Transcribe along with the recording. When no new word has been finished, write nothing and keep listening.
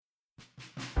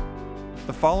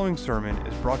The following sermon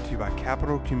is brought to you by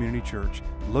Capital Community Church,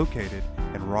 located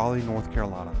in Raleigh, North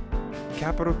Carolina.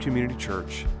 Capital Community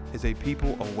Church is a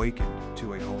people awakened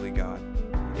to a holy God.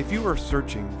 If you are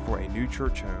searching for a new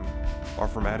church home, or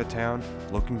from out of town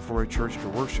looking for a church to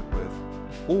worship with,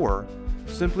 or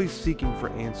simply seeking for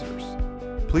answers,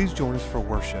 please join us for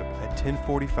worship at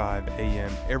 10:45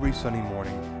 a.m. every Sunday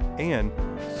morning and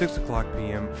 6 o'clock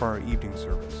p.m. for our evening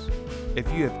service. If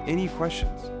you have any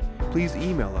questions, please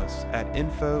email us at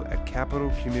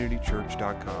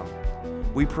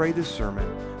info@capitalcommunitychurch.com. We pray this sermon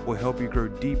will help you grow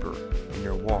deeper in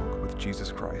your walk with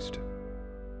Jesus Christ.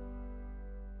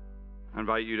 I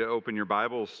invite you to open your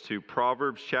Bibles to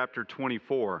Proverbs chapter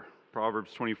 24.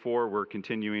 Proverbs 24, we're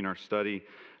continuing our study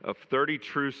of 30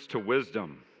 Truths to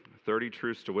Wisdom. 30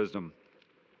 Truths to Wisdom.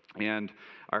 And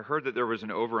I heard that there was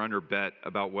an over-under bet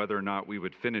about whether or not we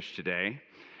would finish today.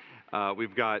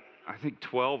 We've got, I think,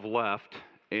 12 left,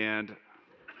 and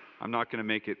I'm not going to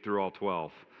make it through all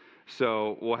 12.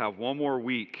 So we'll have one more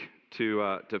week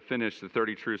to finish the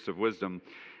 30 Truths of Wisdom.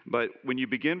 But when you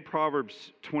begin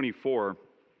Proverbs 24,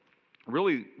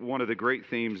 really one of the great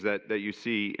themes that you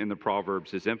see in the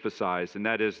Proverbs is emphasized, and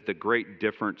that is the great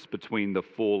difference between the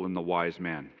fool and the wise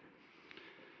man.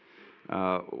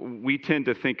 We tend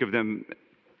to think of them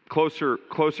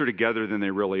closer together than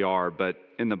they really are, but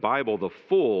in the Bible, the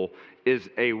fool is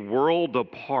a world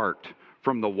apart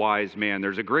from the wise man.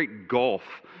 There's a great gulf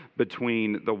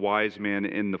between the wise man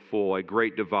and the fool, a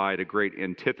great divide, a great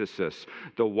antithesis.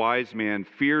 The wise man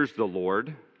fears the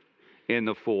Lord, and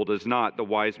the fool does not. The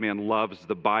wise man loves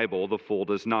the Bible, the fool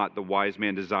does not. The wise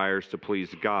man desires to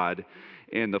please God,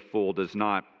 and the fool does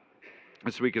not.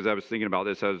 This week, as I was thinking about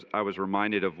this, I was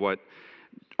reminded of what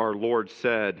our Lord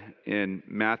said in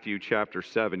Matthew chapter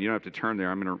 7. You don't have to turn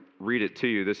there. I'm going to read it to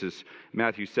you. This is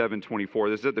Matthew 7:24.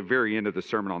 This is at the very end of the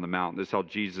Sermon on the Mount. This is how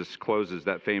Jesus closes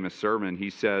that famous sermon. He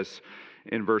says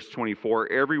in verse 24,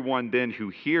 "Everyone then who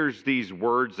hears these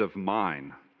words of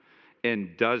mine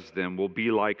and does them will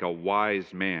be like a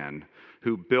wise man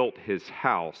who built his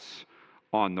house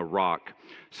on the rock."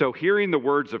 So hearing the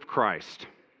words of Christ,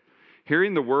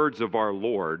 hearing the words of our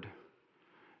Lord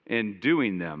and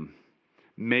doing them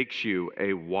makes you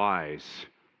a wise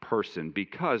person,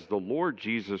 because the Lord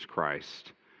Jesus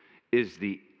Christ is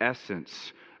the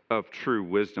essence of true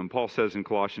wisdom. Paul says in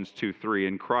Colossians 2:3,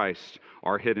 "In Christ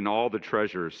are hidden all the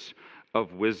treasures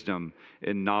of wisdom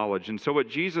and knowledge." And so what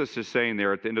Jesus is saying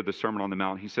there at the end of the Sermon on the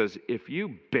Mount, he says, if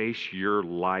you base your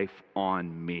life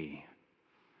on me,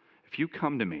 if you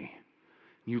come to me,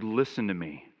 you listen to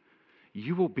me,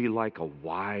 you will be like a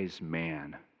wise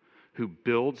man who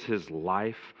builds his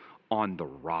life on the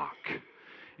rock.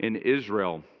 In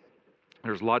Israel,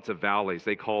 there's lots of valleys.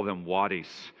 They call them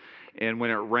wadis. And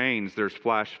when it rains, there's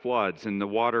flash floods, and the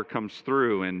water comes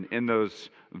through, and in those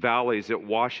valleys, it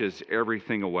washes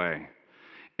everything away.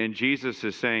 And Jesus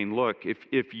is saying, look,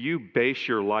 if you base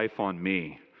your life on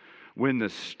me, when the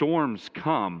storms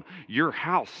come, your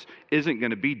house isn't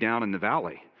going to be down in the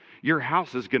valley. Your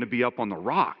house is going to be up on the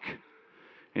rock.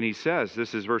 And he says,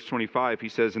 this is verse 25, he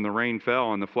says, "And the rain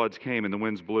fell, and the floods came, and the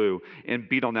winds blew, and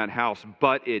beat on that house,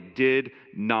 but it did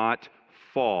not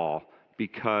fall,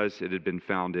 because it had been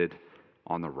founded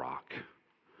on the rock."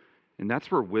 And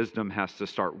that's where wisdom has to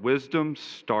start. Wisdom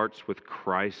starts with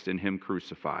Christ and Him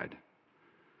crucified,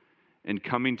 and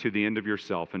coming to the end of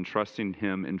yourself and trusting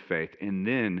Him in faith. And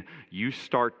then you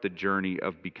start the journey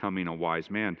of becoming a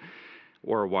wise man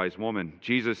or a wise woman.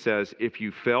 Jesus says, if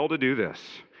you fail to do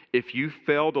this, if you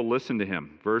fail to listen to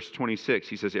Him, verse 26,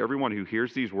 He says, "Everyone who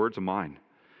hears these words of mine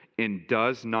and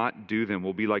does not do them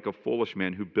will be like a foolish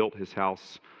man who built his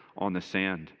house on the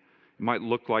sand." It might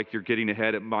look like you're getting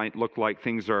ahead. It might look like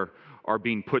things are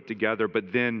being put together.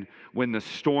 But then when the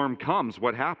storm comes,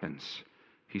 what happens?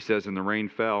 He says, "And the rain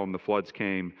fell, and the floods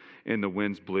came, and the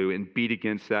winds blew, and beat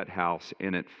against that house,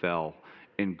 and it fell.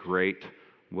 And great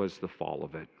was the fall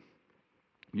of it."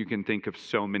 You can think of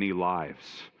so many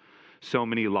lives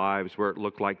where it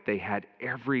looked like they had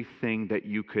everything that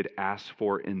you could ask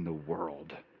for in the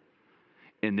world.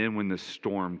 And then when the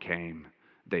storm came,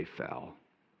 they fell,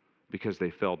 because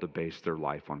they failed to base their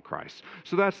life on Christ.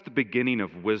 So that's the beginning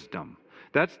of wisdom.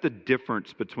 That's the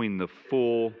difference between the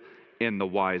fool and the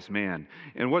wise man.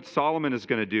 And what Solomon is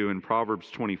going to do in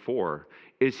Proverbs 24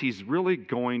 is he's really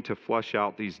going to flesh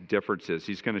out these differences.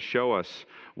 He's going to show us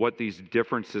what these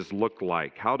differences look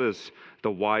like. How does the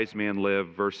wise man live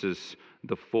versus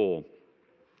the fool?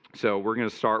 So we're going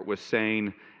to start with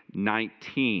saying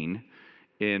 19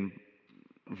 in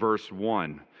verse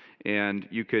 1. And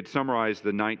you could summarize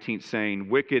the 19th saying,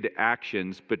 "Wicked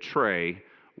actions betray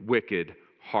wicked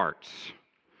hearts."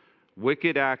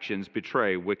 Wicked actions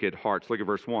betray wicked hearts. Look at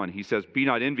verse 1. He says, be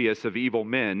not envious of evil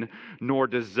men, nor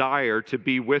desire to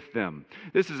be with them.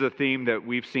 This is a theme that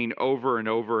we've seen over and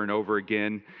over and over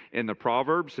again in the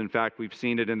Proverbs. In fact, we've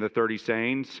seen it in the 30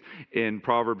 sayings. In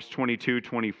Proverbs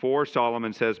 22:24,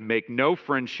 Solomon says, make no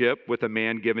friendship with a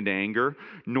man given to anger,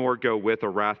 nor go with a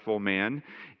wrathful man.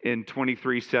 In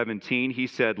 23:17, he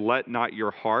said, let not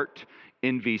your heart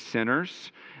envy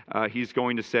sinners. He's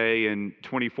going to say in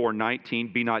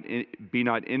 24:19, be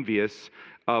not envious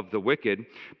of the wicked.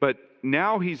 But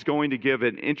now he's going to give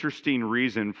an interesting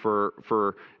reason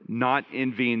for not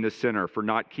envying the sinner, for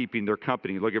not keeping their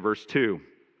company. Look at verse 2.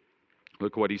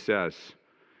 Look what he says.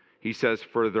 He says,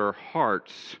 for their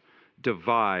hearts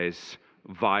devise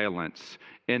violence,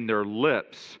 and their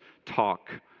lips talk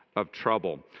of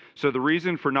trouble. So the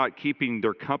reason for not keeping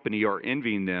their company or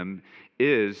envying them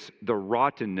is the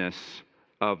rottenness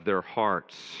of their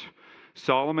hearts.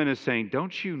 Solomon is saying,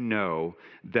 don't you know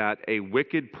that a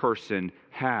wicked person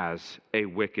has a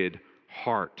wicked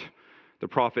heart? The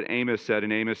prophet Amos said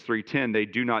in Amos 3:10, they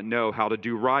do not know how to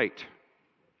do right,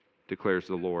 declares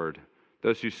the Lord.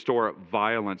 Those who store up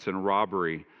violence and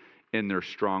robbery in their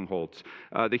strongholds.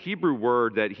 The Hebrew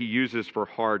word that he uses for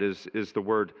heart is the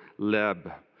word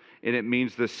leb. And it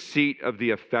means the seat of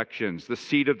the affections, the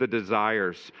seat of the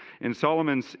desires. And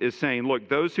Solomon is saying, look,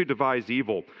 those who devise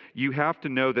evil, you have to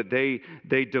know that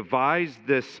they devise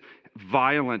this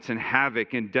violence and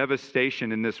havoc and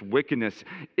devastation and this wickedness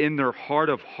in their heart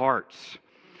of hearts.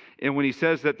 And when he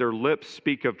says that their lips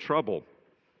speak of trouble,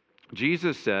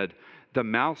 Jesus said, the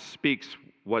mouth speaks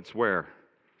what's where?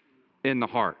 In the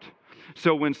heart.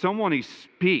 So when someone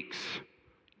speaks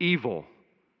evil,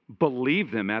 believe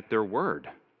them at their word.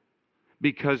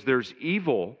 Because there's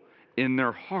evil in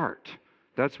their heart.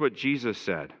 That's what Jesus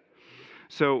said.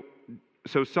 So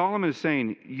Solomon is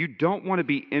saying, you don't want to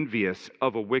be envious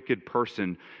of a wicked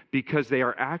person because they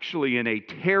are actually in a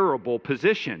terrible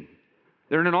position.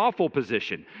 They're in an awful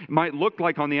position. It might look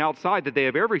like on the outside that they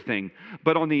have everything,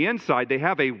 but on the inside they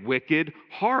have a wicked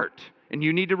heart. And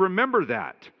you need to remember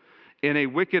that. And a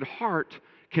wicked heart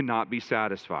cannot be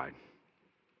satisfied.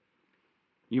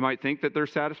 You might think that they're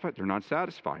satisfied. They're not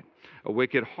satisfied. A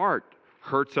wicked heart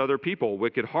hurts other people. A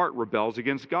wicked heart rebels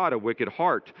against God. A wicked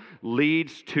heart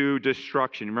leads to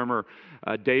destruction. Remember,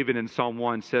 David in Psalm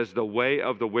 1 says, the way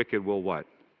of the wicked will what?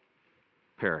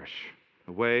 Perish.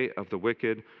 The way of the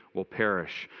wicked will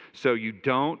perish. So you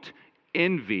don't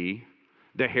envy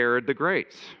the Herod the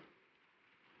Greats.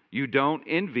 You don't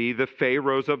envy the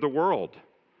Pharaohs of the world.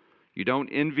 You don't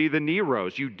envy the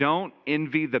Neros. You don't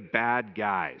envy the bad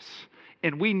guys.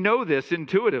 And we know this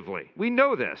intuitively. We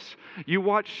know this. You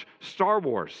watch Star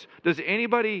Wars. Does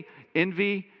anybody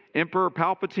envy Emperor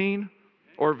Palpatine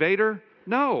or Vader?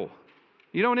 No.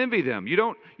 You don't envy them. You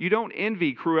don't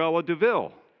envy Cruella de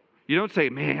Vil. You don't say,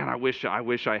 man, I wish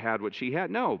I had what she had.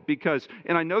 No, because,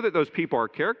 and I know that those people are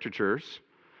caricatures,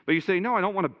 but you say, no, I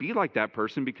don't want to be like that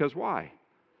person because why?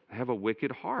 I have a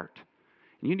wicked heart.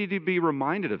 And you need to be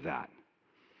reminded of that.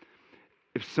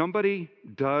 If somebody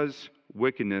does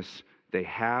wickedness, they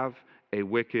have a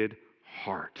wicked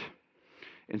heart.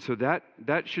 And so that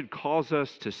should cause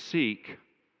us to seek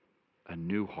a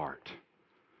new heart.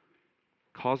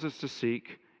 Cause us to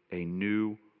seek a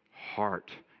new heart.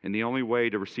 And the only way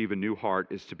to receive a new heart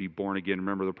is to be born again.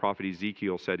 Remember the prophet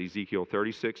Ezekiel said, Ezekiel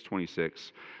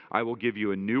 36:26, I will give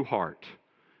you a new heart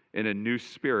and a new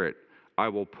spirit I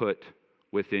will put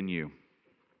within you.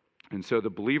 And so the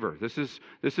believer, this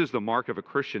is the mark of a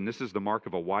Christian, this is the mark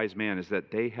of a wise man, is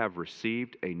that they have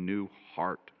received a new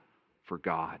heart for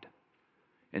God.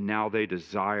 And now they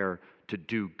desire to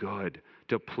do good,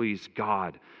 to please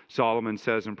God. Solomon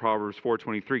says in Proverbs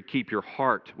 4:23, keep your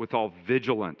heart with all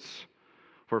vigilance,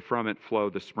 for from it flow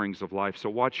the springs of life. So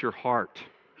watch your heart.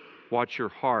 Watch your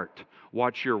heart.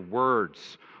 Watch your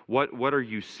words. What are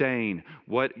you saying?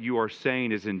 What you are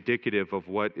saying is indicative of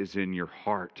what is in your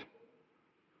heart.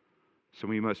 So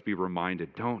we must be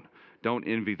reminded, don't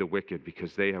envy the wicked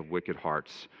because they have wicked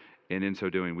hearts. And in so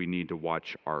doing, we need to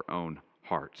watch our own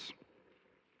hearts.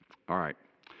 All right,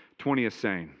 20th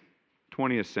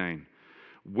saying,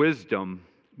 wisdom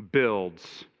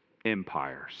builds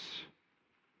empires.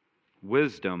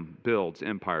 Wisdom builds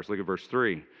empires. Look at verse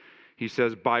 3. He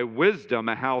says, by wisdom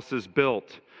a house is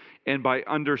built, and by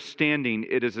understanding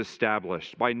it is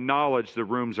established. By knowledge the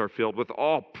rooms are filled with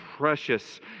all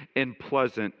precious and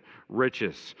pleasant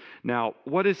riches. Now,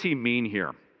 what does he mean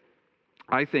here?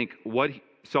 I think what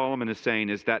Solomon is saying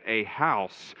is that a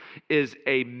house is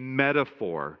a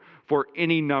metaphor for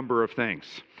any number of things.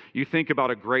 You think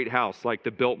about a great house like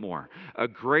the Biltmore. A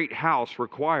great house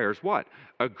requires what?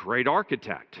 A great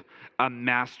architect, a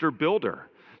master builder,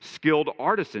 skilled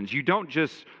artisans. You don't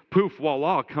just poof,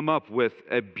 voila, come up with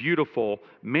a beautiful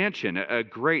mansion. A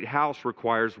great house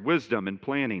requires wisdom and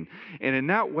planning. And in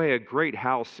that way, a great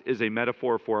house is a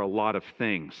metaphor for a lot of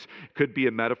things. It could be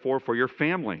a metaphor for your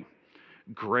family.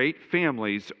 Great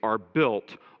families are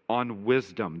built on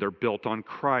wisdom. They're built on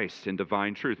Christ and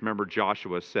divine truth. Remember,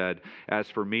 Joshua said, "As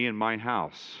for me and my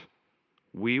house,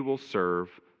 we will serve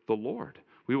the Lord."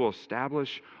 We will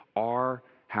establish our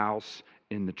house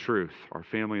in the truth, our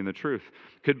family in the truth.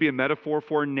 Could be a metaphor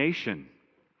for a nation.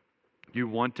 You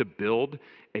want to build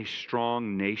a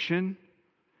strong nation?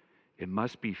 It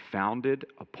must be founded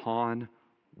upon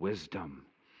wisdom.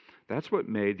 That's what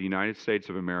made the United States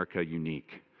of America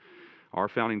unique. Our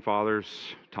founding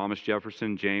fathers, Thomas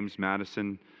Jefferson, James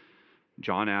Madison,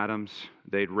 John Adams,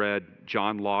 they'd read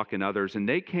John Locke and others, and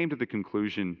they came to the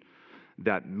conclusion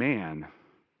that man,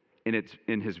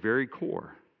 in his very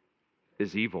core,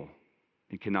 is evil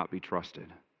and cannot be trusted.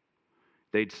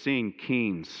 They'd seen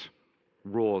kings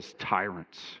rule as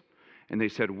tyrants, and they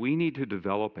said, we need to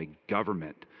develop a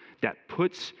government that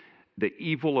puts the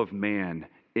evil of man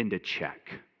into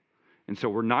check. And so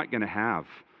we're not going to have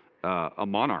a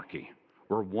monarchy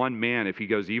where one man, if he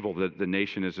goes evil, the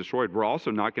nation is destroyed. We're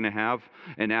also not going to have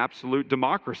an absolute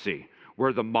democracy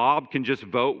where the mob can just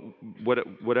vote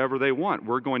whatever they want.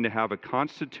 We're going to have a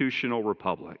constitutional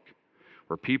republic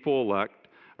where people elect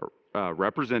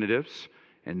representatives,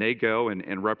 and they go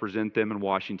and represent them in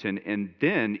Washington. And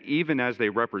then, even as they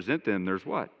represent them, there's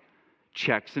what?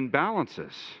 Checks and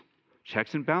balances.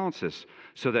 Checks and balances,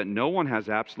 so that no one has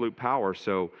absolute power,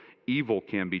 so evil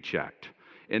can be checked.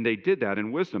 And they did that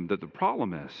in wisdom. That the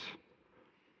problem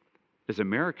is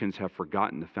Americans have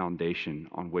forgotten the foundation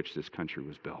on which this country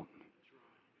was built.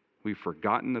 We've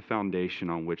forgotten the foundation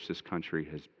on which this country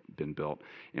has been built.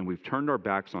 And we've turned our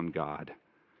backs on God.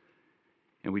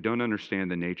 And we don't understand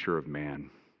the nature of man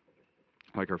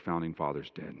like our founding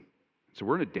fathers did. So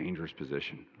we're in a dangerous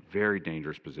position, very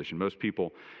dangerous position. Most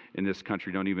people in this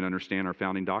country don't even understand our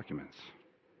founding documents.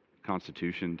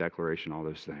 Constitution, Declaration, all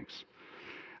those things.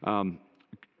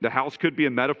 The house could be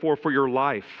a metaphor for your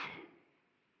life.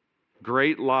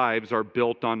 Great lives are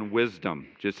built on wisdom,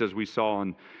 just as we saw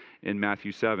in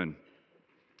Matthew 7.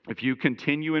 If you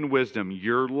continue in wisdom,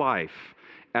 your life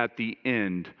at the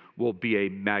end will be a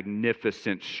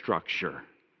magnificent structure.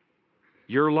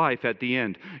 Your life at the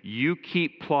end, you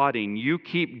keep plodding, you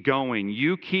keep going,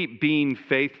 you keep being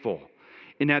faithful.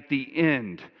 And at the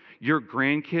end, your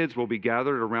grandkids will be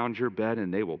gathered around your bed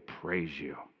and they will praise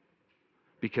you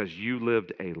because you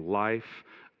lived a life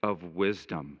of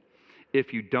wisdom.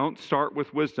 If you don't start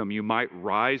with wisdom, you might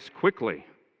rise quickly,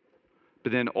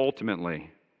 but then ultimately,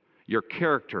 your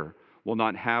character will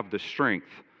not have the strength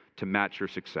to match your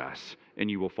success,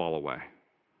 and you will fall away.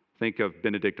 Think of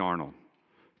Benedict Arnold.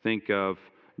 Think of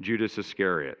Judas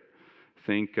Iscariot.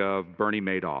 Think of Bernie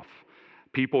Madoff.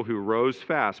 People who rose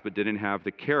fast but didn't have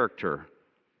the character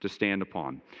to stand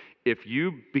upon. If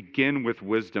you begin with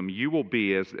wisdom, you will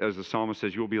be, as the psalmist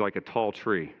says, you will be like a tall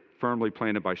tree, firmly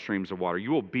planted by streams of water. You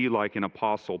will be like an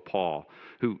apostle Paul,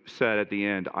 who said at the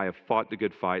end, I have fought the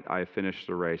good fight, I have finished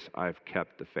the race, I have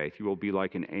kept the faith. You will be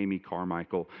like an Amy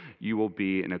Carmichael. You will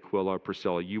be an Aquila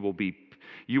Priscilla. You will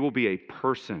be a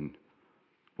person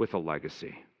with a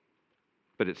legacy.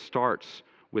 But it starts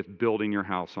with building your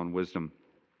house on wisdom.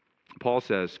 Paul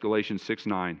says, Galatians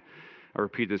 6:9, I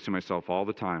repeat this to myself all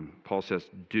the time. Paul says,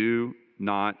 do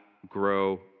not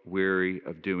grow weary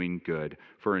of doing good,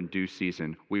 for in due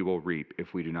season we will reap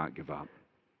if we do not give up.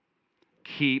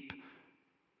 Keep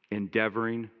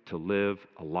endeavoring to live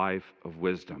a life of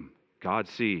wisdom. God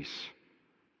sees,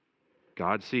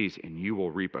 and you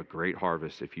will reap a great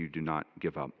harvest if you do not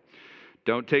give up.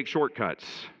 Don't take shortcuts.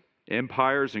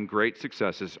 Empires and great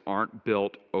successes aren't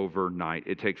built overnight.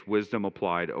 It takes wisdom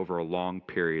applied over a long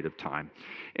period of time.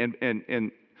 And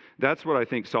that's what I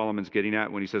think Solomon's getting at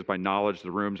when he says, by knowledge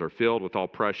the rooms are filled with all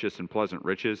precious and pleasant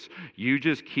riches. You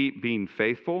just keep being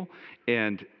faithful,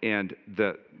 and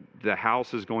the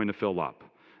house is going to fill up.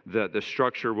 The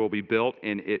structure will be built,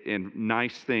 and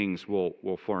nice things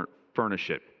will furnish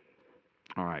it.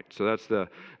 All right, so that's the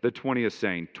 20th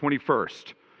saying.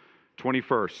 21st.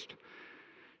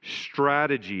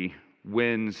 Strategy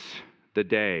wins the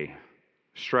day.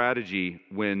 Strategy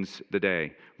wins the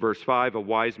day. Verse 5, a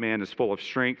wise man is full of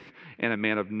strength, and a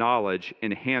man of knowledge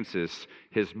enhances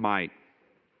his might.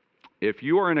 If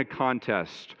you are in a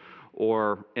contest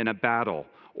or in a battle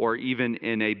or even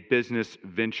in a business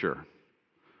venture,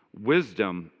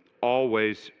 wisdom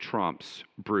always trumps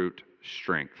brute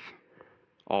strength.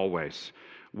 Always.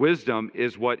 Wisdom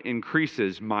is what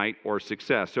increases might or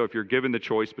success. So if you're given the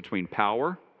choice between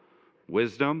power,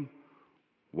 wisdom,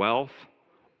 wealth,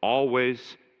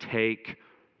 always take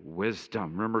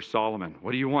wisdom. Remember Solomon.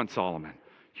 What do you want, Solomon?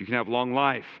 You can have long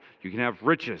life. You can have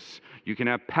riches. You can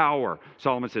have power.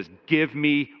 Solomon says, give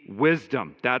me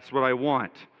wisdom. That's what I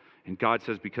want. And God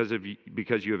says, because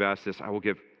you have asked this, I will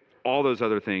give all those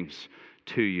other things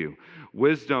to you.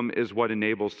 Wisdom is what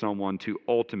enables someone to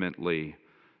ultimately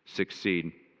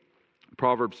succeed.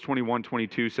 Proverbs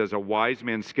 21:22 says, a wise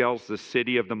man scales the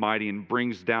city of the mighty and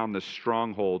brings down the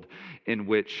stronghold in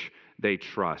which they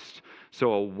trust.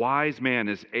 So a wise man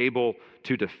is able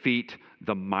to defeat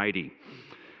the mighty.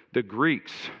 The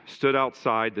Greeks stood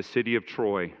outside the city of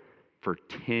Troy for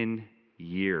 10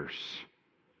 years.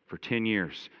 For 10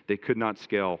 years, they could not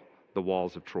scale the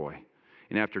walls of Troy.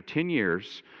 And after 10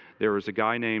 years, there was a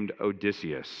guy named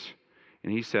Odysseus.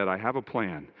 And he said, I have a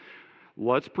plan.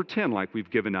 Let's pretend like we've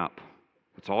given up.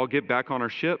 Let's all get back on our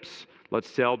ships. Let's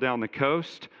sail down the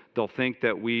coast. They'll think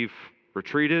that we've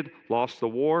retreated, lost the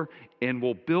war, and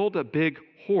we'll build a big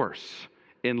horse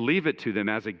and leave it to them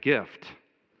as a gift.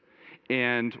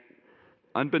 And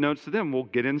unbeknownst to them, we'll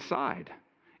get inside.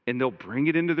 And they'll bring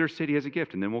it into their city as a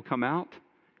gift. And then we'll come out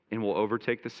and we'll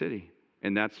overtake the city.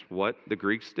 And that's what the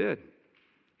Greeks did.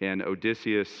 And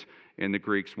Odysseus and the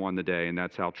Greeks won the day, and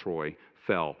that's how Troy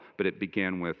fell. But it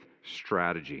began with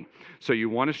strategy. So you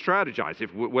want to strategize.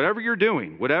 If whatever you're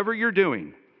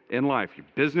doing in life, your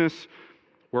business,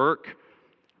 work,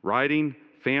 writing,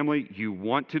 family, you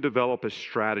want to develop a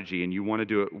strategy, and you want to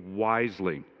do it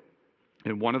wisely.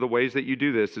 And one of the ways that you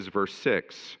do this is verse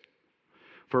 6.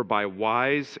 For by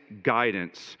wise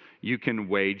guidance you can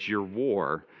wage your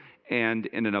war, and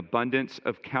in an abundance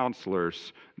of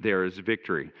counselors there is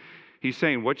victory. He's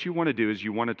saying what you want to do is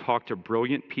you want to talk to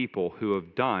brilliant people who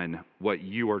have done what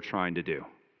you are trying to do.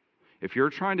 If you're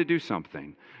trying to do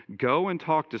something, go and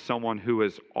talk to someone who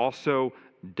has also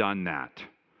done that.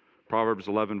 Proverbs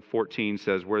 11:14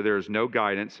 says, where there is no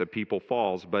guidance, a people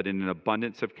falls, but in an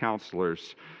abundance of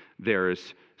counselors there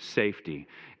is safety.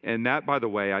 And that, by the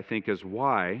way, I think is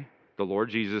why the Lord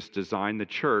Jesus designed the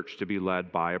church to be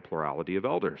led by a plurality of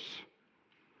elders.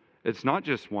 It's not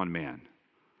just one man.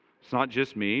 It's not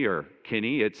just me or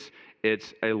Kenny.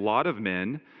 It's a lot of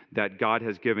men that God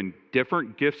has given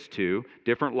different gifts to,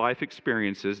 different life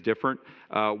experiences, different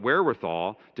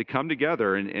wherewithal to come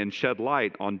together and shed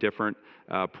light on different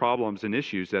problems and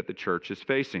issues that the church is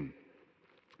facing.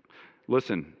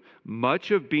 Listen, much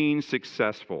of being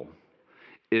successful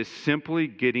is simply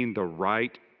getting the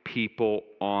right people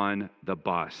on the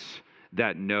bus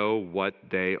that know what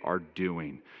they are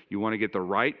doing. You want to get the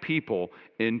right people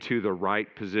into the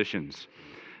right positions.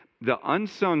 The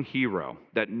unsung hero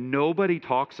that nobody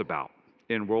talks about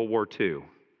in World War II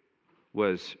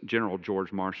was General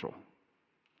George Marshall.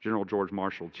 General George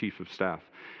Marshall, Chief of Staff.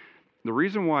 The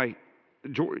reason why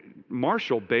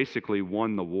Marshall basically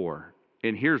won the war,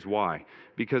 and here's why.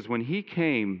 Because when he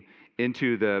came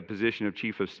into the position of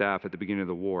Chief of Staff at the beginning of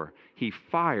the war, he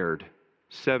fired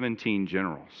 17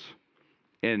 generals.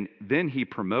 And then he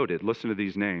promoted, listen to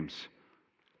these names,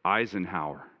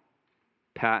 Eisenhower,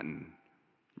 Patton,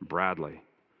 Bradley.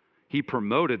 He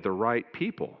promoted the right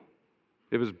people.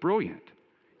 It was brilliant.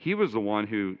 He was the one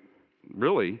who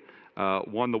really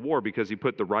won the war because he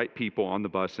put the right people on the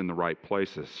bus in the right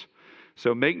places.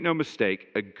 So make no mistake,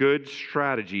 a good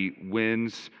strategy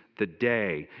wins the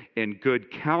day, and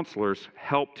good counselors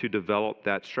help to develop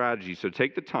that strategy. So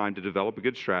take the time to develop a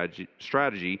good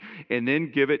strategy and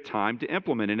then give it time to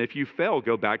implement. And if you fail,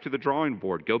 go back to the drawing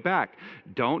board. Go back.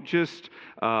 Don't just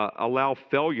allow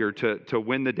failure to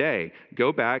win the day.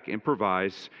 Go back,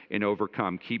 improvise, and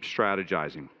overcome. Keep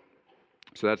strategizing.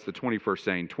 So that's the 21st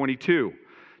saying.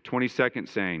 22nd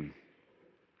saying,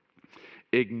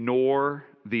 ignore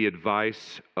the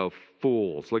advice of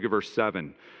fools. Look at verse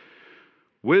 7.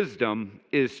 Wisdom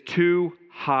is too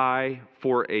high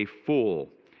for a fool.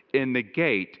 In the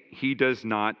gate, he does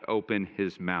not open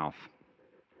his mouth.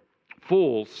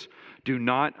 Fools do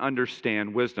not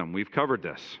understand wisdom. We've covered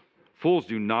this. Fools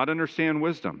do not understand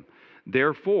wisdom.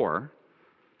 Therefore,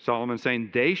 Solomon's saying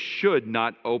they should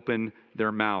not open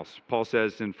their mouths. Paul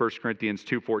says in 1 Corinthians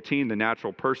 2:14, the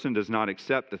natural person does not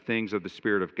accept the things of the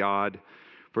Spirit of God,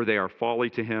 for they are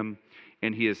folly to him,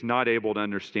 and he is not able to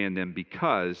understand them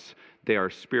because they are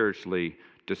spiritually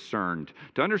discerned.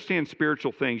 To understand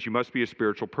spiritual things, you must be a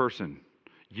spiritual person.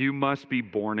 You must be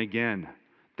born again.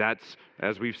 That's,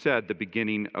 as we've said, the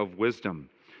beginning of wisdom.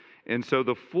 And so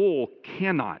the fool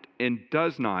cannot and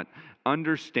does not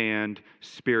understand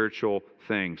spiritual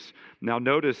things. Now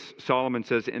notice Solomon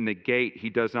says in the gate he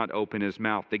does not open his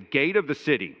mouth. The gate of the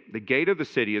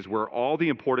city is where all the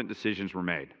important decisions were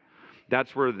made.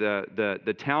 That's where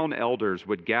the town elders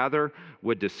would gather,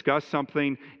 would discuss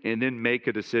something, and then make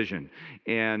a decision.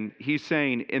 And he's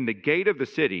saying in the gate of the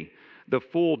city, the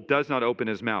fool does not open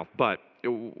his mouth. But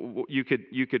you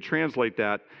could translate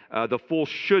that, the fool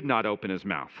should not open his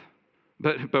mouth.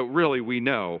 But really, we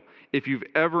know, if you've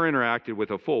ever interacted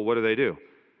with a fool, what do?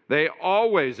 They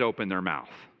always open their mouth.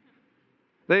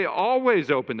 They always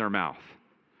open their mouth.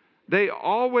 They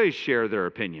always share their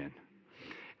opinion.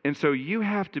 And so you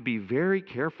have to be very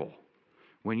careful.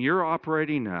 When you're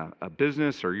operating a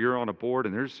business or you're on a board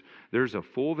and there's a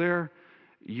fool there,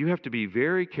 you have to be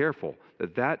very careful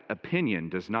that opinion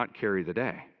does not carry the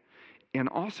day. And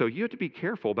also, you have to be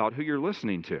careful about who you're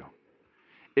listening to.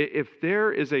 If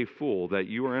there is a fool that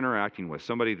you are interacting with,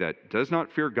 somebody that does not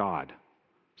fear God,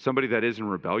 somebody that is in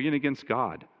rebellion against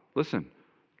God, listen,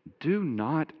 do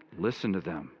not listen to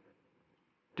them.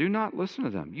 Do not listen to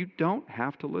them. You don't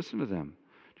have to listen to them.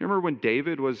 Do you remember when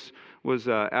David was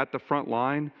at the front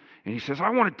line and he says, I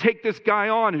want to take this guy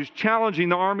on who's challenging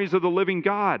the armies of the living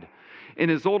God. And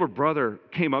his older brother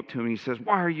came up to him and he says,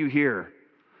 why are you here?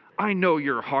 I know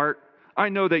your heart. I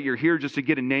know that you're here just to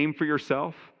get a name for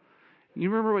yourself. You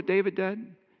remember what David did?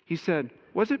 He said,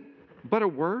 was it but a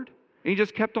word? And he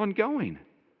just kept on going.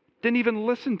 Didn't even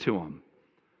listen to him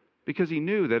because he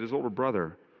knew that his older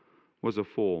brother was a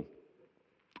fool.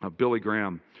 Billy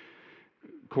Graham,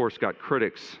 of course, got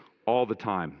critics all the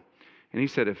time. And he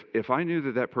said, if I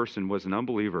knew that person was an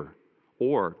unbeliever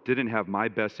or didn't have my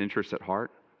best interests at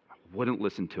heart, I wouldn't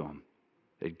listen to him.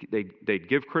 They'd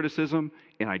give criticism,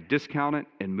 and I'd discount it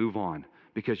and move on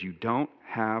because you don't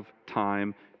have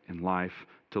time in life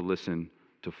to listen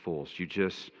to fools. You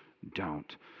just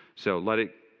don't. So let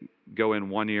it go in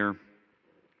one ear,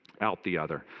 out the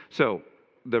other. So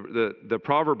the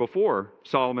proverb before,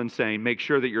 Solomon's saying, make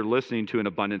sure that you're listening to an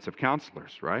abundance of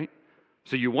counselors, right?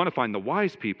 So you want to find the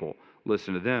wise people,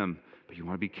 listen to them, but you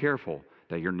want to be careful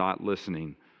that you're not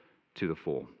listening to the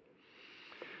fool.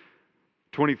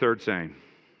 23rd saying.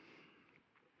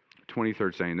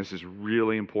 This is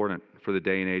really important for the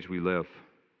day and age we live.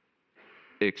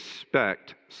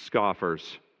 Expect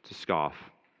scoffers to scoff.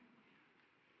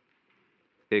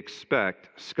 Expect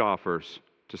scoffers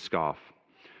to scoff.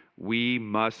 We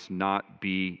must not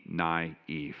be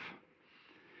naive.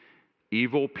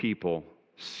 Evil people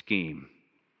scheme.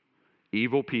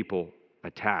 Evil people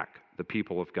attack the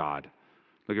people of God.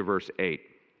 Look at verse 8.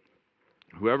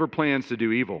 Whoever plans to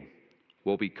do evil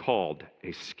will be called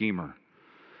a schemer.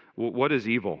 What is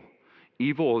evil?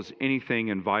 Evil is anything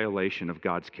in violation of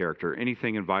God's character,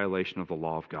 anything in violation of the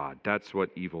law of God. That's what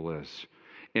evil is.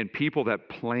 And people that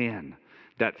plan,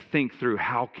 that think through,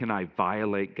 how can I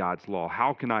violate God's law?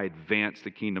 How can I advance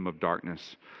the kingdom of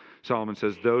darkness? Solomon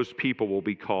says those people will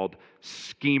be called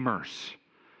schemers.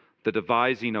 The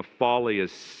devising of folly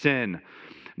is sin.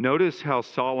 Notice how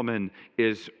Solomon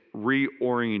is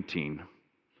reorienting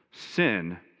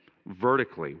sin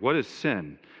vertically. What is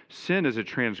sin? Sin is a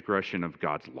transgression of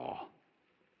God's law.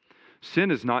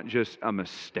 Sin is not just a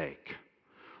mistake.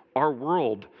 Our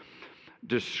world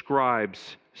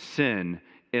describes sin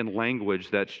in language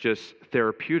that's just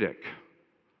therapeutic,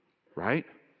 right?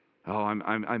 Oh,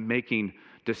 I'm making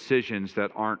decisions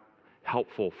that aren't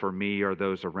helpful for me or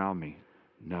those around me.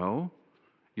 No,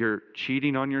 you're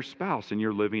cheating on your spouse and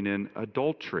you're living in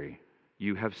adultery.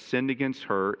 You have sinned against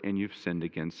her and you've sinned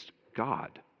against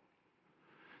God.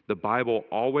 The Bible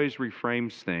always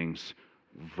reframes things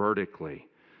vertically.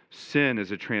 Sin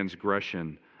is a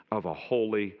transgression of a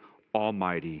holy,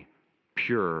 almighty,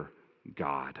 pure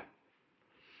God.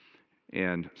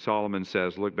 And Solomon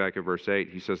says, look back at verse 8,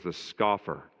 he says, the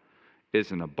scoffer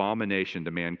is an abomination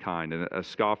to mankind. And a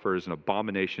scoffer is an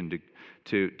abomination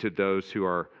to those who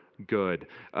are good.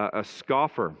 A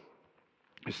scoffer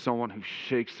is someone who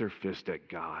shakes their fist at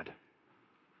God.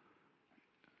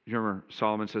 You remember,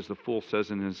 Solomon says, the fool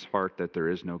says in his heart that there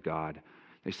is no God.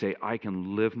 They say, I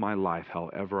can live my life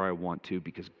however I want to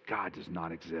because God does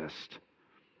not exist.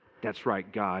 That's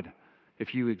right, God.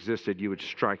 If you existed, you would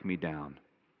strike me down.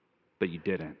 But you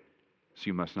didn't. So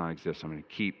you must not exist. I'm going to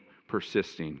keep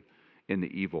persisting in the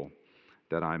evil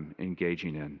that I'm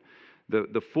engaging in.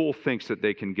 The fool thinks that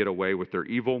they can get away with their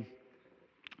evil,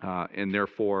 and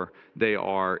therefore they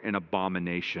are an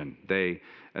abomination.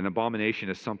 An abomination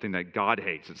is something that God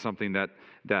hates. It's something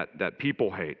that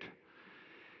people hate.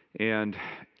 And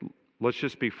let's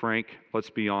just be frank, let's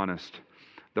be honest.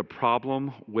 The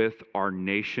problem with our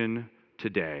nation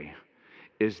today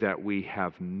is that we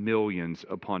have millions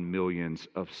upon millions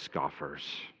of scoffers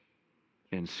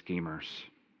and schemers.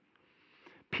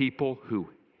 People who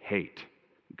hate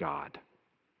God.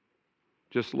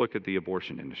 Just look at the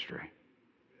abortion industry.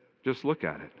 Just look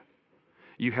at it.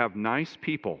 You have nice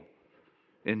people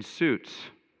in suits.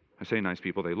 I say nice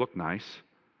people, they look nice.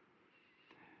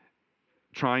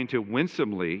 Trying to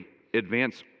winsomely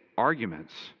advance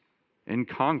arguments in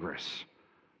Congress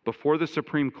before the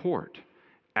Supreme Court,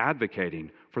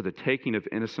 advocating for the taking of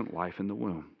innocent life in the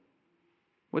womb.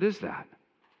 What is that?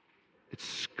 It's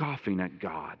scoffing at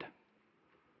God.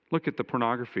 Look at the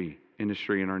pornography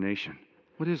industry in our nation.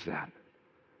 What is that?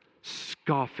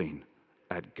 Scoffing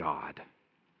at God.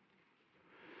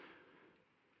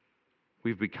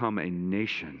 We've become a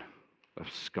nation of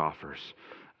scoffers.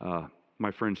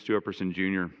 My friend Stu Epperson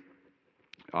Jr.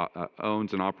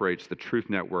 Owns and operates the Truth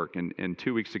Network, and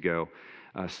 2 weeks ago,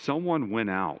 someone went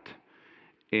out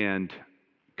and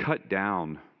cut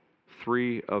down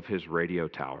 3 of his radio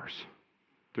towers.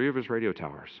 3 of his radio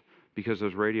towers, because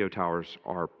those radio towers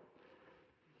are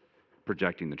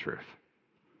projecting the truth.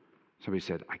 Somebody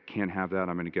said, I can't have that.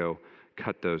 I'm going to go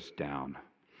cut those down.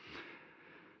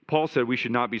 Paul said we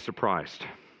should not be surprised.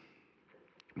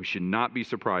 We should not be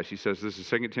surprised. He says, this is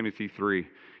 2 Timothy 3.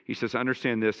 He says,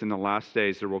 understand this, in the last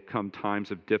days there will come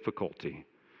times of difficulty.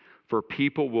 For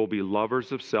people will be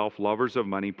lovers of self, lovers of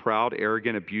money, proud,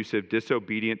 arrogant, abusive,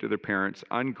 disobedient to their parents,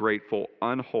 ungrateful,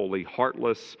 unholy,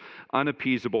 heartless,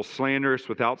 unappeasable, slanderous,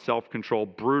 without self-control,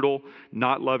 brutal,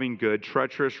 not loving good,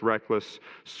 treacherous, reckless,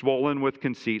 swollen with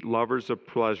conceit, lovers of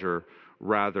pleasure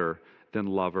rather than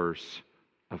lovers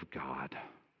of God.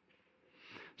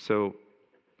 So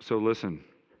listen,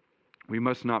 we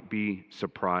must not be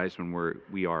surprised when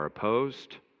we are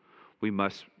opposed. We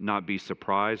must not be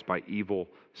surprised by evil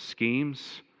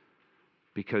schemes,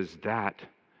 because that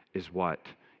is what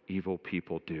evil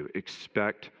people do.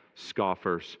 Expect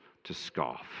scoffers to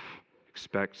scoff.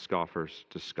 Expect scoffers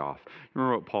to scoff.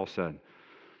 Remember what Paul said?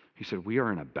 He said, we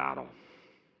are in a battle.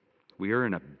 We are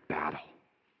in a battle.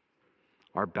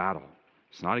 Our battle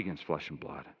is not against flesh and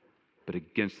blood, but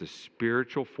against the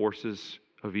spiritual forces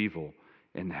of evil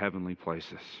in the heavenly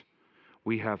places.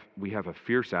 We have a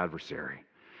fierce adversary,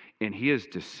 and he has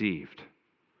deceived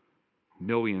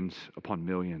millions upon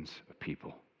millions of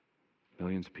people.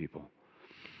 Millions of people.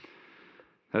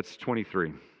 That's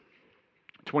 23.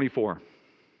 24.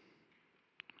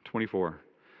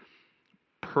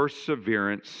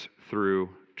 Perseverance through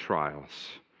trials.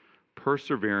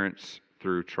 Perseverance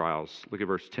through trials. Look at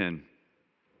verse 10.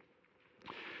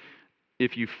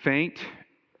 If you faint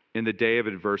in the day of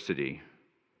adversity,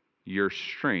 your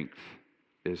strength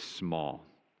is small.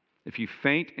 If you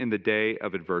faint in the day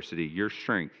of adversity, your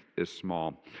strength is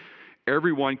small.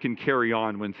 Everyone can carry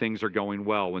on when things are going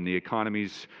well, when the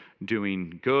economy's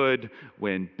doing good,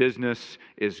 when business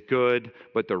is good,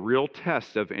 but the real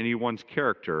test of anyone's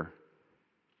character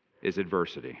is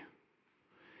adversity.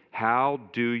 How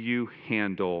do you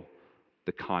handle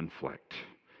the conflict?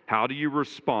 How do you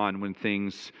respond when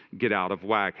things get out of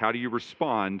whack? How do you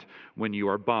respond when you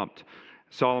are bumped?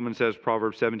 Solomon says,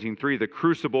 Proverbs 17:3, the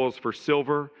crucible is for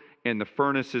silver and the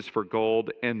furnace is for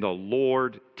gold, and the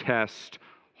Lord tests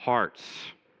hearts.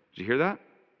 Did you hear that?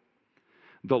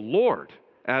 The Lord,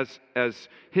 as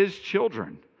His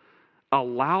children,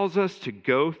 allows us to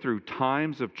go through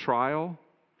times of trial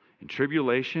and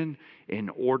tribulation in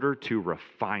order to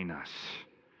refine us,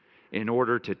 in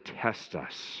order to test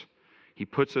us. He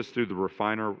puts us through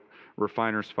the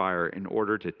refiner's fire in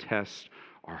order to test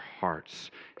our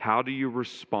hearts. How do you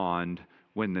respond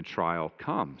when the trial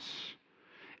comes?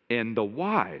 And the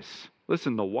wise,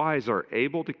 listen, the wise are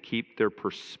able to keep their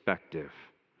perspective.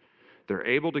 They're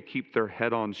able to keep their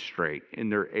head on straight,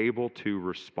 and they're able to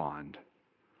respond.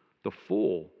 The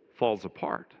fool falls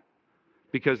apart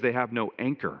because they have no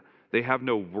anchor. They have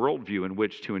no worldview in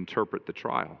which to interpret the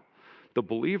trial. The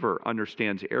believer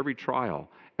understands every trial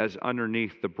as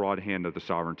underneath the broad hand of the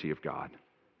sovereignty of God.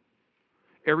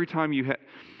 Every time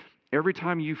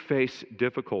you face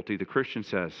difficulty, the Christian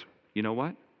says, you know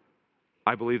what?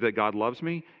 I believe that God loves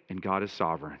me and God is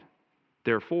sovereign.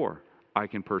 Therefore, I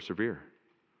can persevere.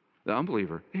 The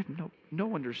unbeliever, they have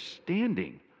no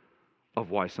understanding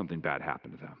of why something bad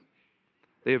happened to them.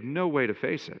 They have no way to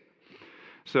face it.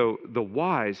 So the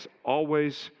wise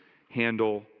always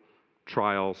handle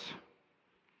trials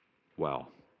well.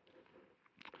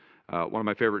 One of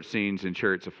my favorite scenes in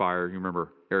Chariots of Fire, you remember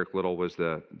Eric Liddell was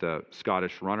the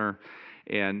Scottish runner.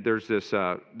 And there's this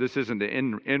isn't the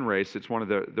end race, it's one of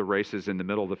the races in the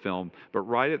middle of the film. But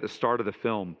right at the start of the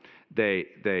film, they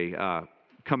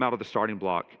come out of the starting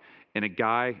block, and a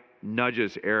guy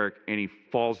nudges Eric, and he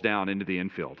falls down into the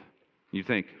infield. You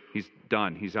think he's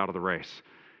done, he's out of the race.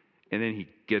 And then he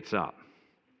gets up.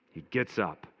 He gets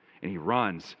up and he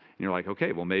runs. And you're like,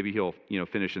 okay, well, maybe he'll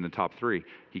finish in the top 3.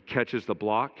 He catches the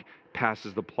block,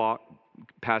 passes the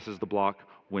block,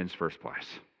 wins first place.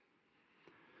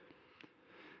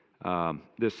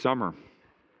 This summer,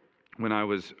 when I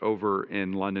was over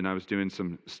in London, I was doing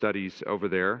some studies over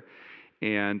there,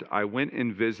 and I went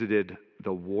and visited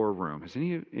the War Room. Has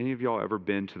any of y'all ever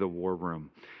been to the War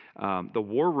Room? The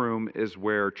War Room is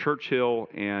where Churchill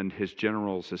and his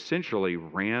generals essentially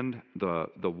ran the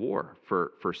war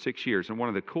for 6 years. And one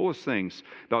of the coolest things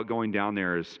about going down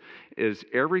there is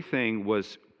everything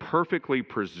was perfectly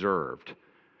preserved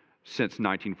since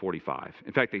 1945.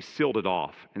 In fact, they sealed it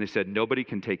off, and they said nobody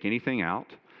can take anything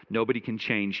out. Nobody can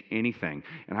change anything.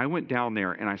 And I went down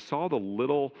there, and I saw the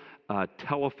little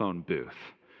telephone booth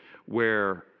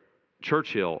where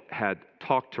Churchill had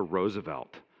talked to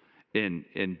Roosevelt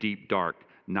in deep, dark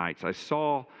nights. I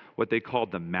saw what they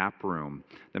called the map room.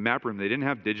 The map room, they didn't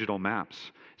have digital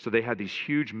maps, so they had these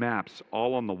huge maps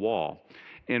all on the wall.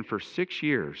 And for 6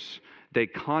 years, they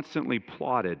constantly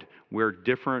plotted where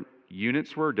different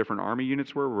units were, different army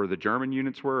units were, where the German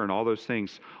units were, and all those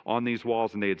things on these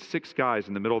walls. And they had 6 guys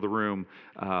in the middle of the room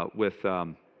with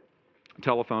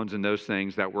telephones and those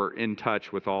things that were in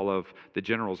touch with all of the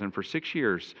generals. And for 6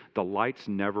 years, the lights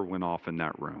never went off in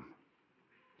that room.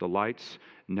 The lights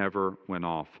never went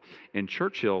off. And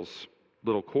Churchill's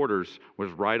little quarters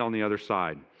was right on the other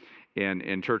side.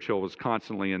 And Churchill was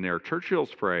constantly in there.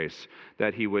 Churchill's phrase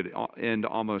that he would end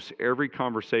almost every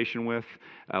conversation with,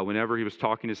 whenever he was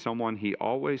talking to someone, he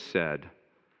always said,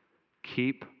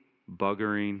 "Keep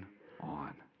buggering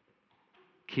on.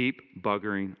 Keep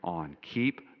buggering on.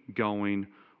 Keep going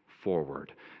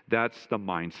forward." That's the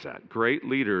mindset. Great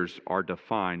leaders are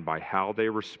defined by how they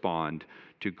respond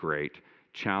to great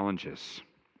challenges.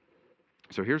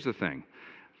 So here's the thing.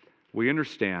 We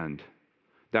understand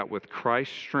that with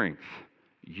Christ's strength,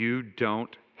 you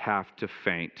don't have to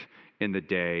faint in the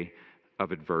day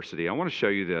of adversity. I want to show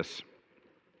you this.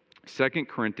 2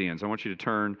 Corinthians, I want you to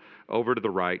turn over to the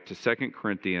right to 2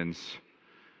 Corinthians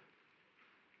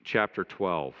chapter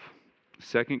 12.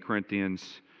 2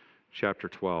 Corinthians chapter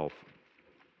 12.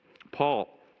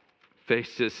 Paul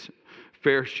faced his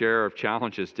fair share of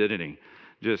challenges, didn't he?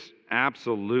 Just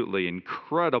absolutely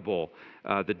incredible,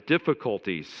 the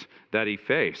difficulties that he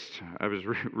faced. I was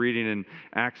reading in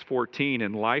Acts 14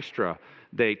 in Lystra,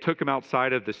 they took him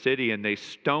outside of the city and they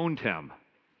stoned him.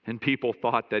 And people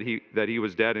thought that he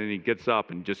was dead, and he gets up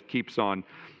and just keeps on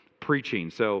preaching.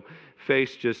 So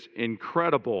faced just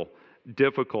incredible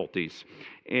difficulties.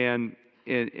 And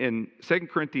in 2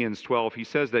 Corinthians 12, he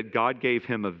says that God gave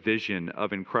him a vision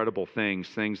of incredible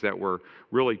things that were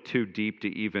really too deep to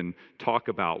even talk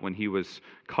about when he was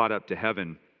caught up to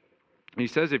heaven. He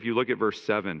says, if you look at verse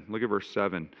 7,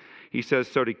 he says,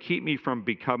 "So to keep me from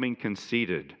becoming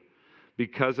conceited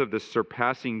because of the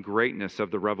surpassing greatness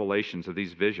of the revelations of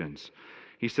these visions,"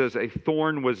 he says, "a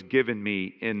thorn was given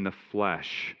me in the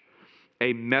flesh,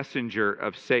 a messenger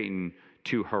of Satan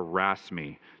to harass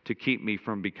me, to keep me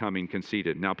from becoming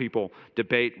conceited." Now, people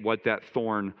debate what that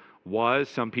thorn was.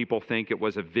 Some people think it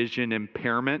was a vision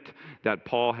impairment that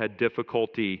Paul had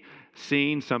difficulty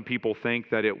seeing. Some people think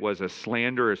that it was a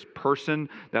slanderous person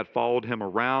that followed him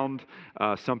around.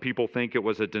 Some people think it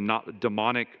was a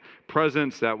demonic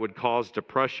presence that would cause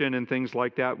depression and things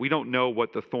like that. We don't know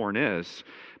what the thorn is,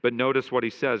 but notice what he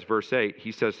says, verse 8.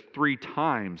 He says, 3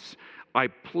 times I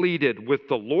pleaded with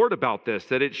the Lord about this,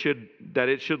 that it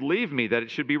should leave me, that it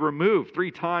should be removed.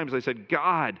 3 times I said,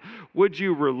 "God, would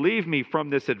you relieve me from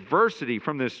this adversity,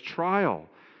 from this trial?"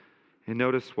 And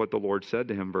notice what the Lord said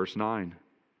to him, verse 9.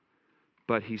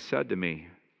 "But he said to me,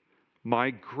 my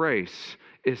grace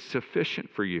is sufficient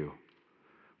for you,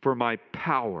 for my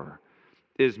power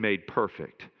is made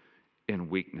perfect in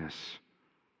weakness."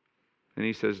 And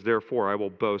he says, "Therefore I will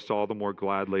boast all the more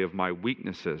gladly of my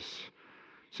weaknesses,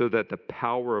 so that the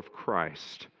power of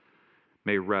Christ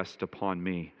may rest upon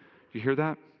me." You hear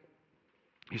that?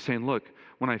 He's saying, look,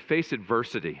 when I face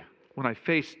adversity, when I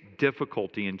face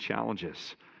difficulty and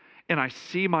challenges, and I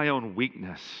see my own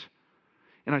weakness,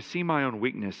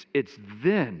 it's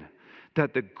then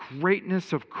that the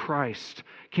greatness of Christ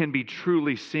can be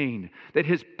truly seen, that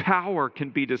his power can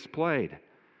be displayed,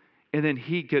 and then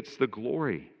he gets the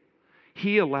glory.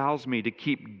 He allows me to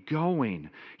keep going.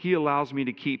 He allows me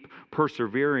to keep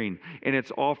persevering. And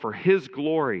it's all for his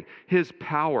glory, his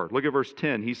power. Look at verse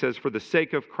 10. He says, "For the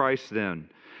sake of Christ then,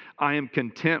 I am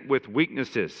content with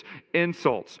weaknesses,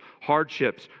 insults,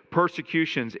 hardships,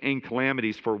 persecutions, and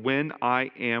calamities. For when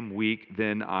I am weak,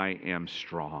 then I am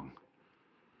strong."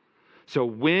 So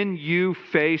when you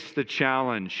face the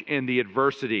challenge and the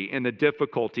adversity and the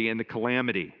difficulty and the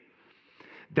calamity,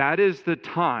 that is the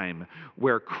time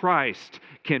where Christ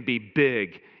can be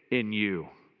big in you,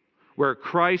 where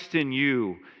Christ in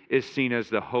you is seen as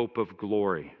the hope of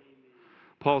glory.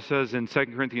 Paul says in 2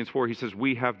 Corinthians 4, he says,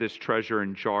 we have this treasure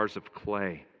in jars of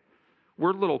clay.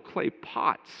 We're little clay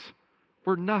pots.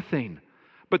 We're nothing.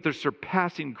 But the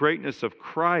surpassing greatness of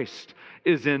Christ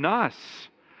is in us.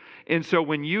 And so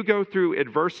when you go through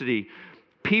adversity,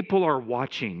 people are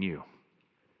watching you.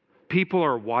 People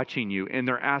are watching you, and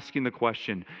they're asking the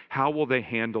question, how will they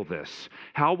handle this?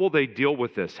 How will they deal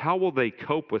with this? How will they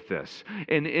cope with this?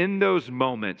 And in those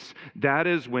moments, that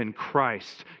is when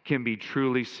Christ can be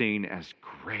truly seen as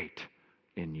great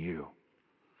in you.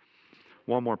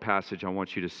 One more passage I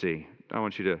want you to see. I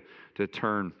want you to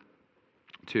turn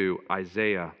to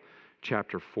Isaiah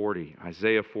chapter 40.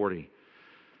 Isaiah 40.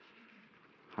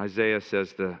 Isaiah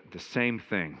says the same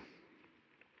thing.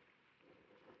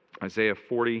 Isaiah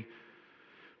 40,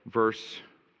 verse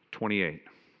 28.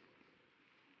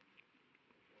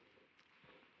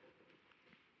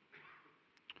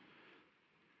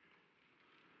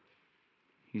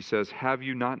 He says, have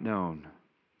you not known?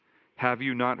 Have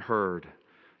you not heard?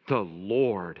 The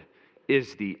Lord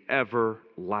is the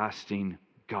everlasting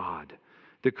God,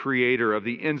 the creator of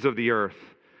the ends of the earth.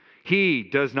 He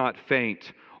does not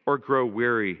faint or grow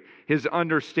weary. His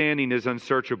understanding is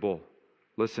unsearchable.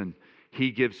 Listen,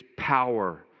 he gives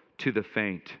power to the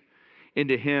faint. And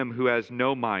to him who has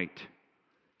no might,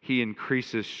 he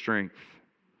increases strength.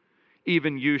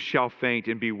 Even youth shall faint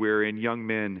and be weary, and young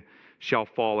men shall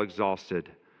fall exhausted.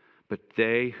 But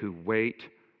they who wait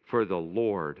for the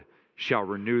Lord shall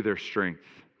renew their strength.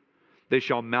 They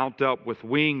shall mount up with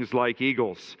wings like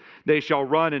eagles. They shall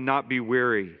run and not be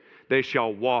weary. They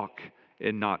shall walk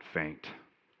and not faint.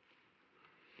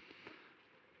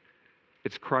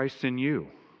 It's Christ in you.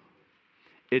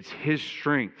 It's His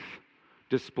strength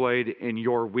displayed in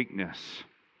your weakness.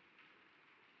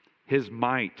 His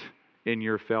might in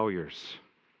your failures.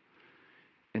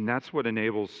 And that's what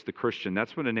enables the Christian.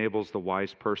 That's what enables the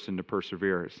wise person to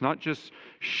persevere. It's not just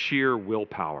sheer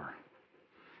willpower.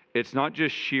 It's not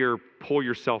just sheer pull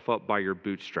yourself up by your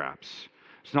bootstraps.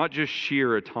 It's not just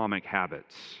sheer atomic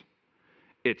habits.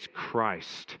 It's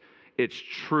Christ. It's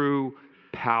true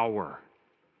power.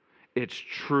 It's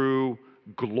true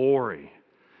glory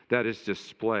that is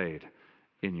displayed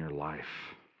in your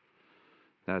life.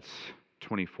 That's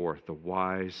 24th. The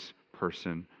wise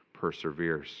person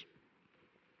perseveres.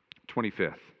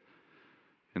 25th,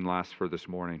 and last for this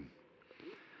morning.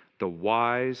 The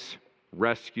wise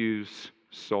rescues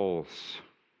souls.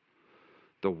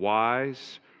 The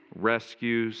wise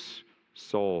rescues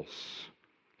souls.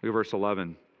 Look at verse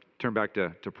 11. Turn back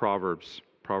to Proverbs.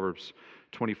 Proverbs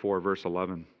 24, verse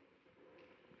 11.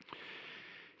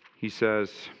 He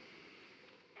says,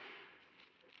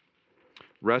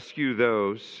 rescue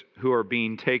those who are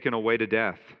being taken away to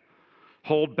death.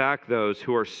 Hold back those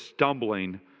who are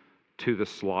stumbling to the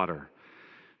slaughter.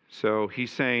 So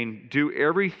he's saying, do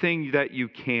everything that you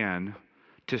can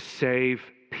to save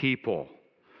people,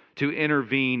 to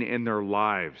intervene in their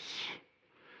lives.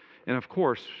 And of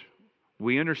course,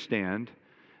 we understand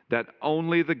that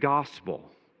only the gospel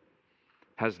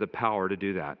has the power to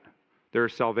do that. There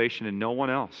is salvation in no one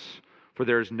else, for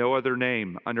there is no other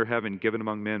name under heaven given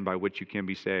among men by which you can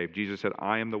be saved. Jesus said,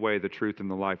 I am the way, the truth,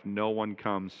 and the life. No one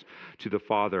comes to the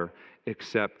Father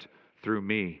except through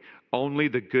me. Only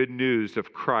the good news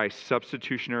of Christ's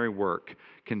substitutionary work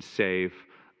can save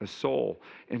a soul.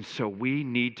 And so we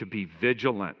need to be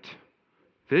vigilant.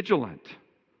 Vigilant.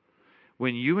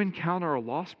 When you encounter a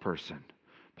lost person,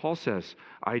 Paul says,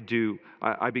 I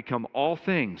become all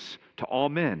things to all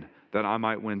men that I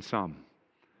might win some.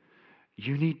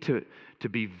 You need to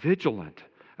be vigilant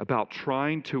about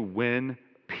trying to win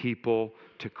people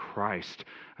to Christ.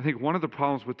 I think one of the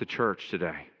problems with the church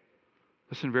today,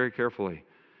 listen very carefully,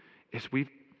 is we've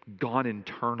gone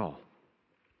internal.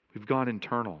 We've gone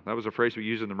internal. That was a phrase we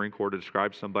used in the Marine Corps to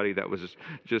describe somebody that was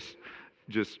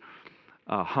just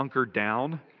hunkered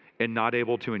down and not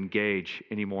able to engage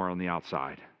anymore on the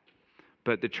outside.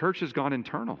 But the church has gone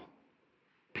internal.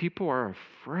 People are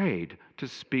afraid to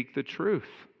speak the truth.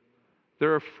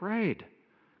 They're afraid.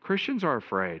 Christians are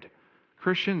afraid.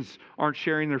 Christians aren't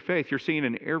sharing their faith. You're seeing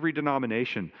in every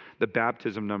denomination, the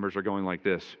baptism numbers are going like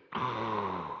this.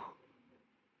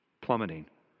 Plummeting.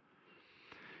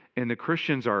 And the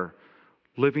Christians are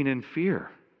living in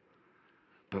fear.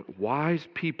 But wise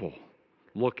people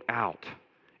look out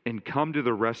and come to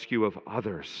the rescue of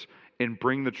others and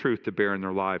bring the truth to bear in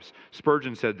their lives.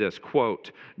 Spurgeon said this,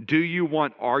 quote, "Do you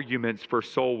want arguments for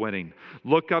soul winning?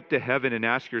 Look up to heaven and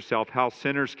ask yourself how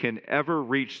sinners can ever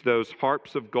reach those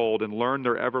harps of gold and learn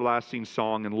their everlasting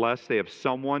song unless they have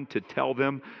someone to tell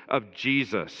them of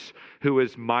Jesus, who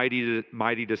is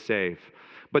mighty to save.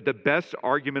 But the best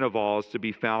argument of all is to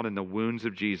be found in the wounds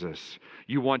of Jesus.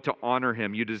 You want to honor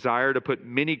him. You desire to put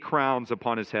many crowns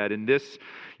upon his head, and this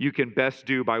you can best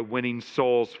do by winning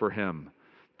souls for him.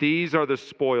 These are the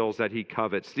spoils that he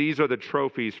covets. These are the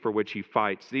trophies for which he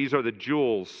fights. These are the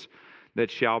jewels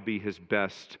that shall be his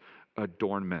best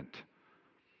adornment."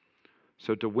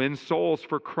 So to win souls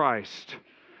for Christ,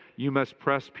 you must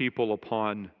press people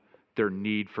upon their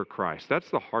need for Christ. That's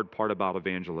the hard part about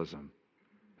evangelism.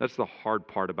 That's the hard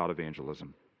part about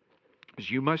evangelism,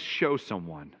 is you must show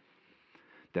someone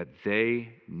that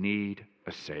they need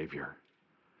a Savior.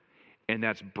 And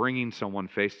that's bringing someone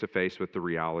face to face with the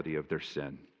reality of their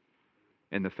sin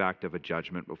and the fact of a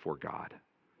judgment before God.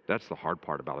 That's the hard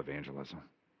part about evangelism.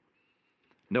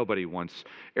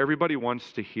 Everybody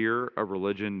wants to hear a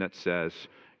religion that says,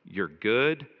 you're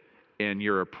good and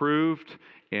you're approved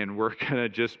and we're going to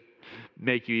just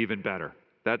make you even better.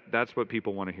 That's what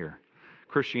people want to hear.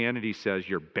 Christianity says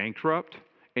you're bankrupt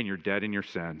and you're dead in your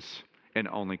sins, and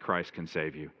only Christ can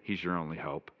save you. He's your only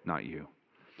hope, not you.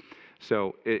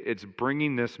 So it's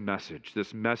bringing this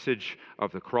message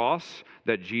of the cross,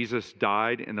 that Jesus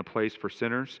died in the place for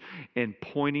sinners, and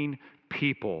pointing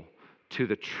people to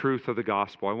the truth of the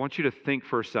gospel. I want you to think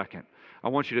for a second.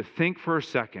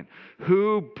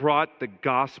 Who brought the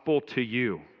gospel to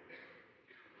you?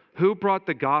 Who brought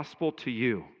the gospel to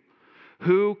you?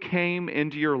 Who came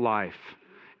into your life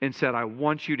and said, I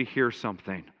want you to hear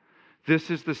something.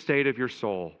 This is the state of your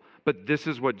soul, but this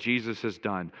is what Jesus has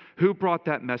done. Who brought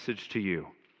that message to you?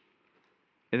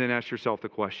 And then ask yourself the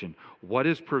question, what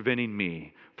is preventing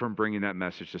me from bringing that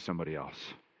message to somebody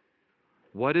else?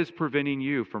 What is preventing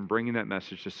you from bringing that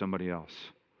message to somebody else?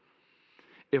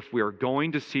 If we are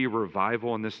going to see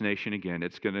revival in this nation again,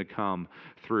 it's going to come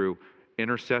through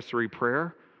intercessory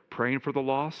prayer, praying for the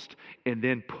lost, and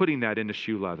then putting that into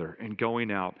shoe leather and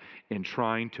going out and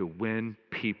trying to win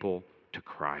people to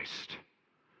Christ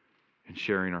and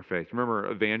sharing our faith.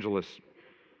 Remember evangelists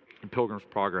in Pilgrim's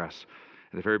Progress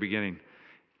at the very beginning,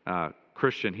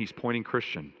 Christian, he's pointing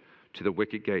Christian to the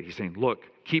wicket gate. He's saying, look,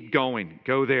 keep going,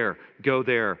 go there, go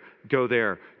there, go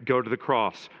there, go to the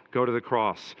cross, go to the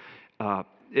cross.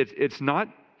 It's not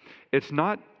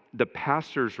the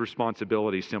pastor's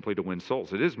responsibility simply to win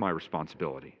souls. It is my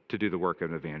responsibility to do the work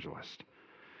of an evangelist.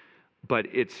 But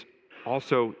it's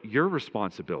also your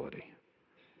responsibility.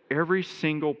 Every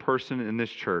single person in this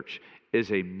church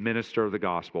is a minister of the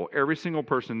gospel. Every single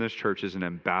person in this church is an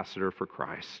ambassador for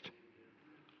Christ.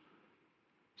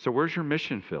 So where's your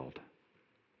mission field?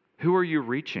 Who are you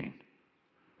reaching?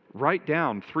 Write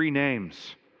down 3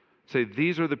 names. Say,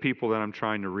 these are the people that I'm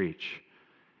trying to reach.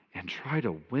 And try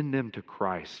to win them to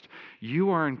Christ.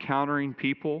 You are encountering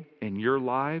people in your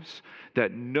lives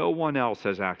that no one else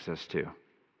has access to.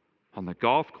 On the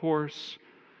golf course,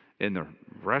 in the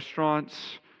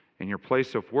restaurants, in your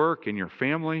place of work, in your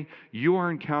family, you are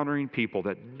encountering people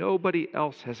that nobody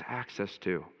else has access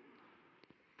to.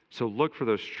 So look for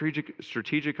those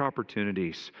strategic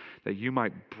opportunities that you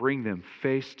might bring them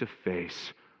face to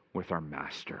face with our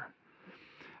Master.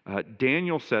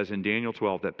 Daniel says in Daniel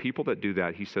 12 that people that do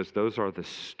that, he says, those are the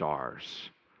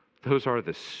stars. Those are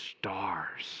the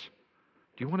stars.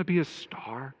 Do you want to be a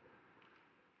star?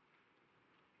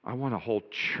 I want a whole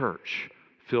church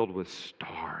filled with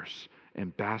stars,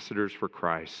 ambassadors for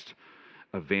Christ,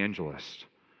 evangelists,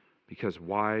 because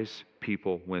wise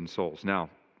people win souls.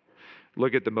 Now,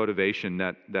 look at the motivation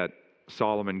that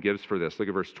Solomon gives for this. Look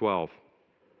at verse 12.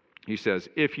 He says,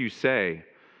 if you say,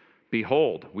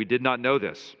 behold, we did not know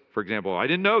this. For example, I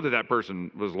didn't know that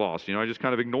person was lost. I just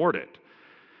kind of ignored it.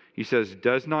 He says,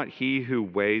 does not he who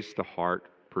weighs the heart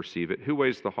perceive it? Who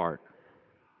weighs the heart?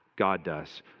 God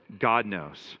does. God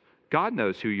knows. God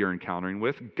knows who you're encountering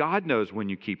with. God knows when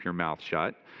you keep your mouth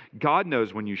shut. God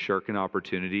knows when you shirk an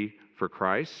opportunity for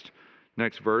Christ.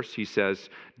 Next verse, he says,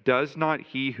 does not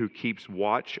he who keeps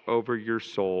watch over your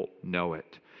soul know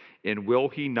it? And will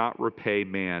he not repay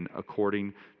man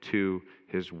according to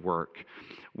his work?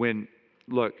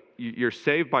 Look, you're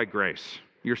saved by grace.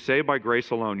 You're saved by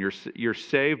grace alone. You're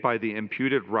saved by the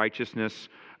imputed righteousness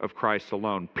of Christ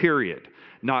alone, period.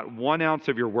 Not 1 ounce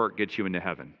of your work gets you into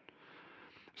heaven.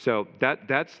 So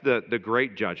that's the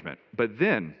great judgment. But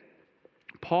then,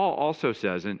 Paul also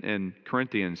says in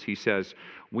Corinthians, he says,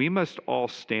 we must all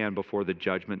stand before the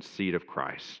judgment seat of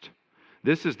Christ.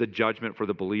 This is the judgment for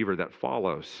the believer that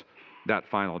follows that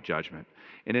final judgment.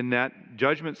 And in that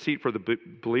judgment seat for the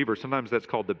believer, sometimes that's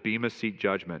called the Bema Seat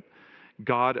judgment,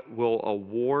 God will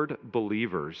award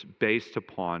believers based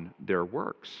upon their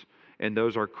works. And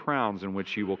those are crowns in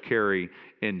which you will carry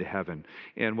into heaven.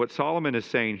 And what Solomon is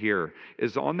saying here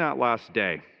is on that last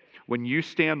day, when you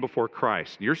stand before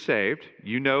Christ, you're saved,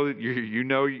 you know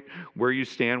where you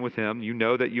stand with him, you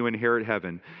know that you inherit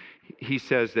heaven. He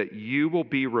says that you will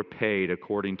be repaid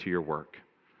according to your work.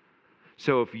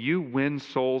 So if you win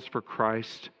souls for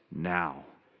Christ now,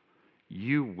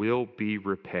 you will be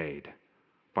repaid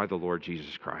by the Lord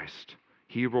Jesus Christ.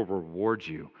 He will reward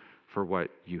you for what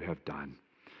you have done.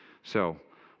 So,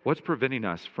 what's preventing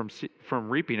us from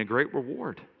reaping a great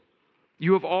reward?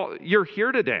 You're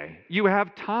here today. You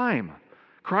have time.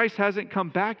 Christ hasn't come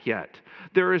back yet.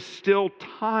 There is still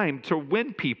time to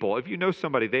win people. If you know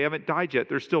somebody, they haven't died yet,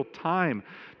 there's still time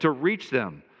to reach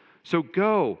them. So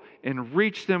go and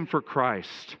reach them for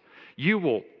Christ. You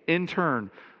will, in turn,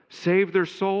 save their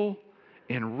soul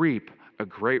and reap a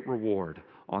great reward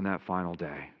on that final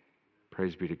day.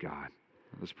 Praise be to God.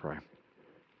 Let's pray.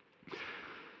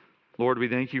 Lord, we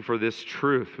thank you for this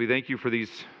truth. We thank you for these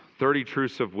 30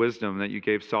 truths of wisdom that you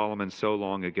gave Solomon so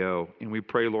long ago. And we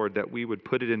pray, Lord, that we would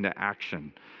put it into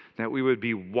action, that we would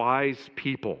be wise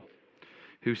people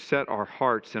who set our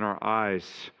hearts and our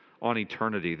eyes on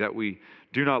eternity, that we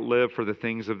do not live for the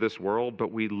things of this world,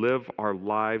 but we live our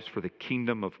lives for the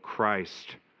kingdom of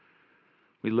Christ.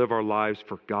 We live our lives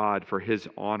for God, for his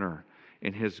honor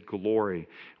and his glory.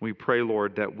 We pray,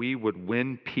 Lord, that we would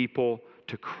win people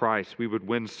to Christ. We would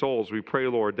win souls. We pray,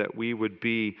 Lord, that we would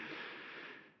be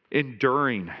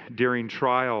enduring during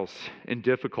trials and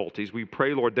difficulties. We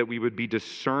pray, Lord, that we would be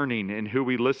discerning in who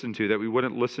we listen to, that we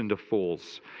wouldn't listen to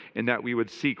fools, and that we would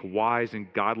seek wise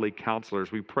and godly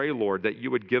counselors. We pray, Lord, that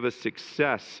you would give us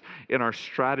success in our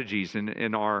strategies and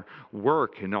in our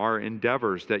work and our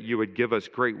endeavors, that you would give us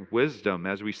great wisdom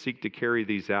as we seek to carry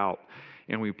these out.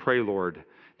 And we pray, Lord,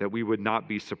 that we would not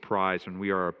be surprised when we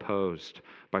are opposed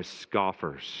by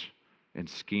scoffers and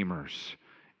schemers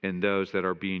and those that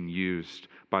are being used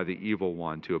by the evil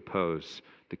one to oppose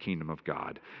the kingdom of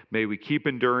God. May we keep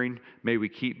enduring, may we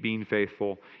keep being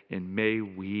faithful, and may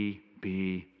we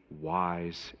be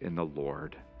wise in the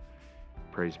Lord.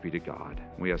 Praise be to God.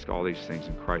 We ask all these things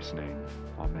in Christ's name.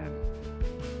 Amen.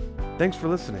 Thanks for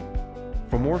listening.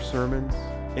 For more sermons,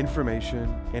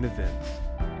 information, and events,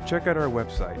 check out our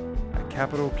website at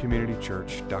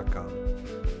capitalcommunitychurch.com.